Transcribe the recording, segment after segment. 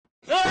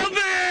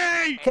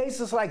me!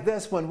 Cases like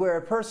this one, where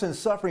a person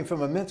suffering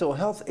from a mental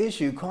health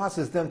issue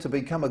causes them to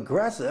become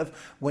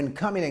aggressive when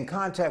coming in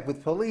contact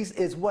with police,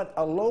 is what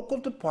a local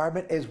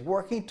department is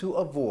working to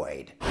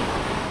avoid.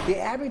 The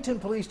Abington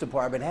Police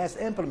Department has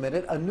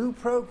implemented a new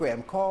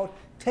program called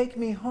Take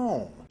Me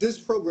Home. This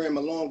program,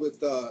 along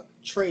with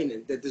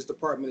training that this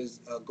department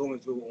is going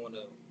through on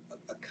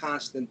a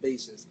constant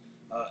basis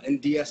in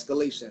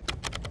de-escalation.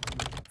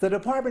 The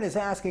department is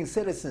asking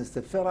citizens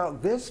to fill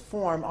out this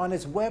form on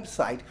its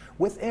website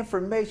with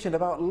information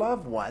about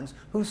loved ones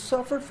who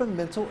suffered from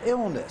mental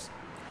illness.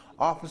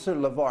 Officer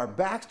LeVar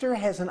Baxter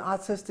has an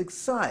autistic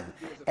son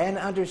and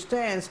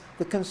understands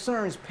the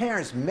concerns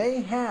parents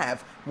may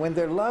have when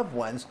their loved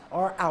ones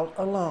are out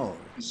alone.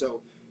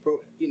 So,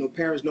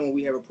 parents knowing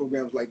we have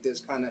programs like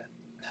this kind of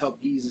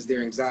help eases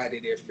their anxiety,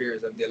 their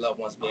fears of their loved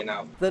ones being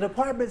out. The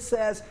department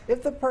says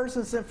if the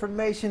person's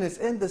information is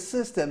in the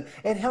system,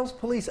 it helps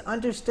police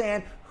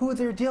understand who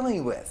they're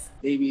dealing with.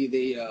 Maybe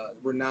they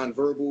were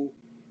nonverbal,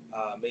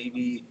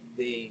 maybe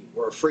they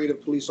were afraid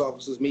of police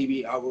officers,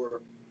 maybe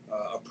our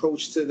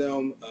approach to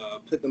them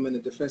put them in the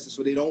defensive,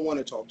 so they don't want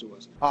to talk to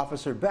us.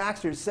 Officer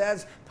Baxter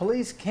says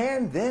police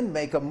can then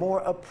make a more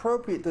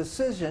appropriate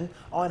decision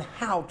on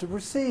how to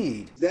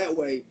proceed. That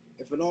way,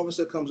 if an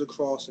officer comes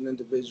across an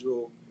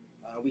individual,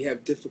 we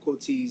have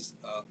difficulties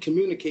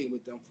communicating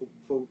with them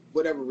for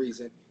whatever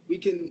reason, we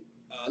can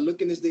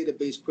look in this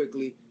database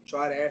quickly,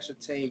 try to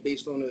ascertain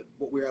based on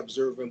what we're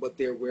observing, what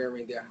they're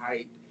wearing, their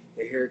height,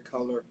 their hair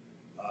color,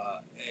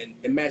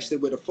 and matched it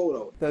with a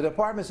photo. The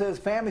department says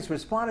families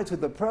responded to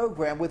the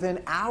program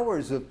within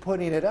hours of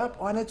putting it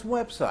up on its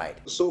website.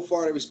 So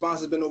far, the response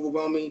has been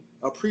overwhelming,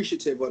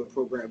 appreciative of the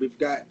program. We've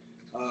got,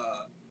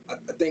 I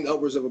think,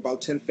 upwards of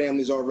about 10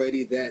 families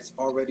already that's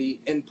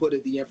already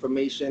inputted the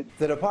information.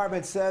 The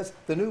department says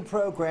the new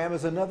program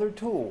is another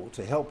tool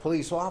to help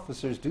police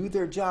officers do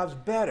their jobs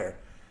better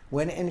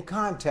when in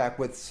contact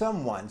with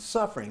someone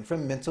suffering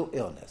from mental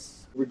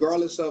illness.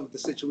 Regardless of the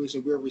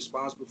situation, we're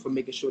responsible for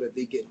making sure that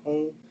they get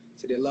home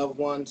to their loved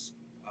ones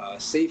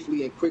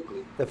safely and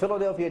quickly. The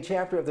Philadelphia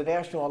chapter of the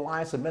National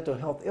Alliance of Mental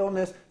Health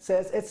Illness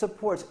says it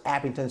supports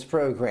Abington's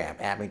program.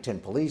 Abington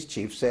Police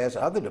Chief says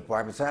other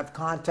departments have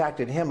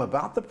contacted him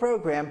about the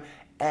program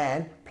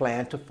and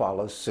plan to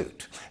follow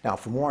suit. Now,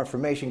 for more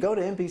information, go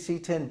to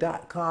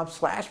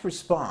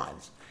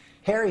NBC10.com/responds.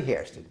 Harry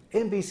Hairston,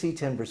 NBC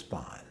 10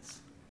 Responds.